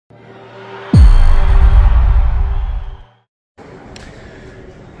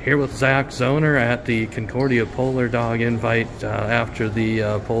Here with Zach Zohner at the Concordia Polar Dog Invite after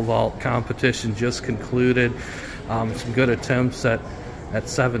the pole vault competition just concluded. Some good attempts at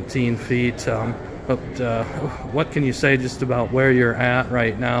 17 feet. But what can you say just about where you're at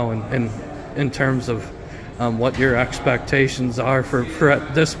right now and in terms of what your expectations are for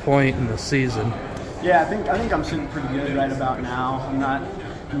at this point in the season? Yeah, I think I'm sitting pretty good right about now. I'm not,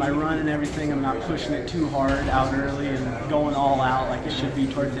 in my run and everything, I'm not pushing it too hard out early and going all out like it should be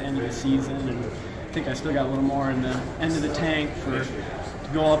towards the end of the season. And I think I still got a little more in the end of the tank to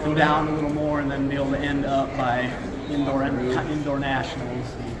go up and down a little more and then be able to end up by indoor nationals.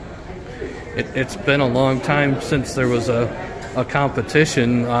 It's been a long time since there was a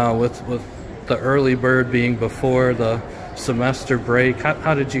competition with the early bird being before the semester break.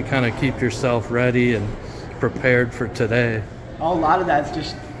 How did you kind of keep yourself ready and prepared for today? A lot of that's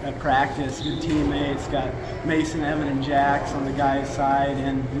just at practice. Good teammates, got Mason, Evan, and Jax on the guys' side,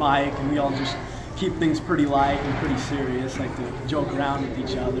 and Mike, and we all just keep things pretty light and pretty serious, like to joke around with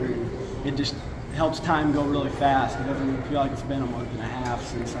each other. And it just helps time go really fast. It doesn't feel like it's been a month and a half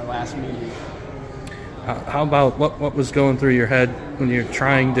since our last meeting. How about what was going through your head when you're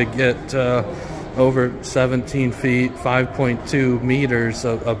trying to get over 17 feet, 5.2 meters,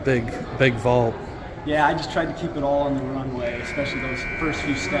 a big vault? Yeah, I just tried to keep it all on the runway, especially those first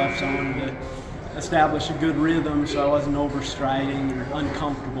few steps. I wanted to establish a good rhythm so I wasn't overstriding or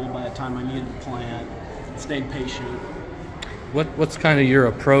uncomfortable by the time I needed to plant. Stayed patient. What's kind of your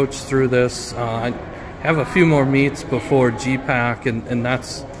approach through this? I have a few more meets before GPAC, and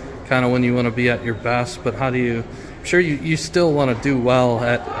that's kind of when you want to be at your best, but how do you, I'm sure you still want to do well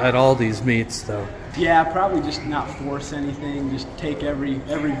at all these meets though? Yeah, probably just not force anything, just take every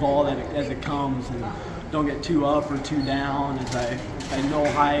vault as it comes and don't get too up or too down as I no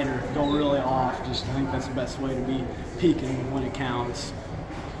height or go really off. Just I think that's the best way to be peaking when it counts.